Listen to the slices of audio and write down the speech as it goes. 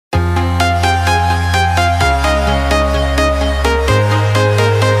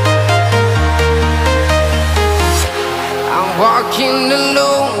Walking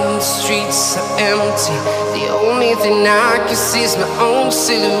alone, the streets are empty. The only thing I can see is my own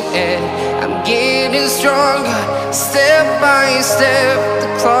silhouette. I'm getting stronger, step by step. The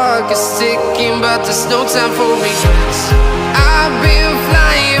clock is ticking, but there's no time for regrets. I've been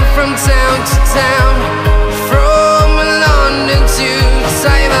flying from town to town, from London to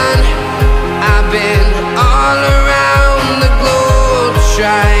Taiwan. I've been all around the globe,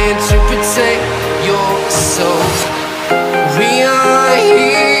 trying to protect your soul. We are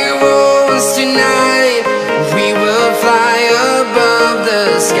heroes tonight. We will fly above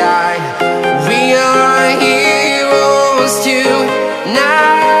the sky. We are heroes tonight.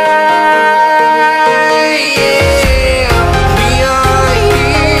 Yeah. We are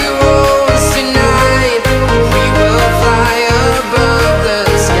heroes tonight. We will fly above the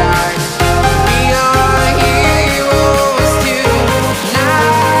sky. We are heroes tonight.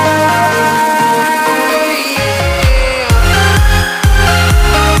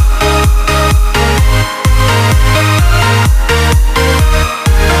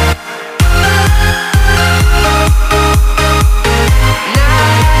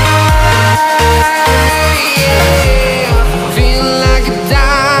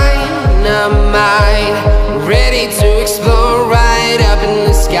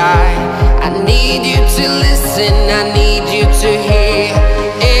 I need you to hear,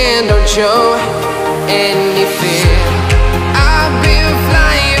 and don't show any fear. I've been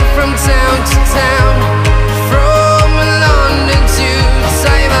flying from town to town, from London to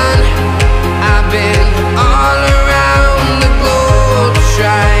Taiwan. I've been all around the globe,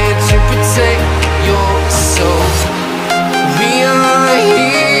 trying to protect your soul. We are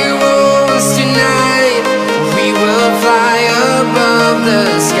heroes tonight. We will fly above the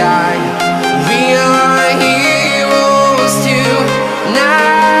sky. We are heroes tonight.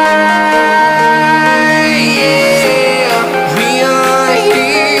 Yeah. We are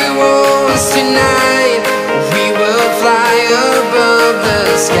heroes tonight. We will fly above the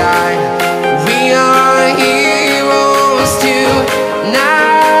sky. We are heroes tonight.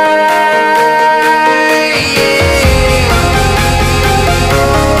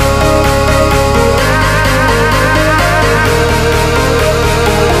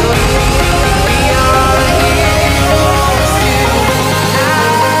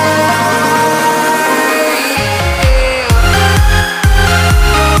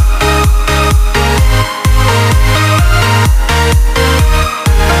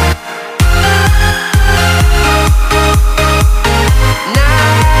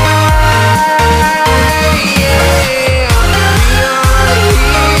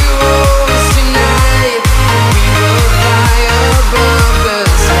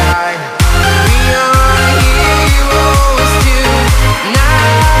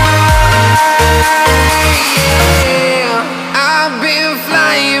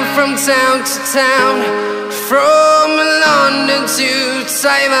 From town to town, from London to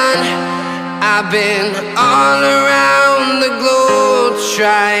Taiwan. I've been all around the globe,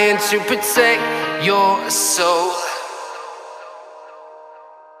 trying to protect your soul.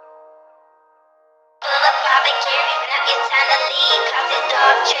 Pull up barbecue, now it's time to leave. Coffee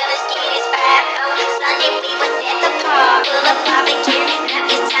dog, trailer, skinnies, 5 Sunday we was at the park. Pull up barbecue, now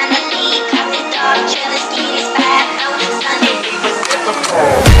it's time to leave. Coffee dog, trailer, skinnies, 5 Sunday we was at the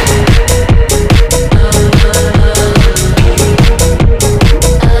park.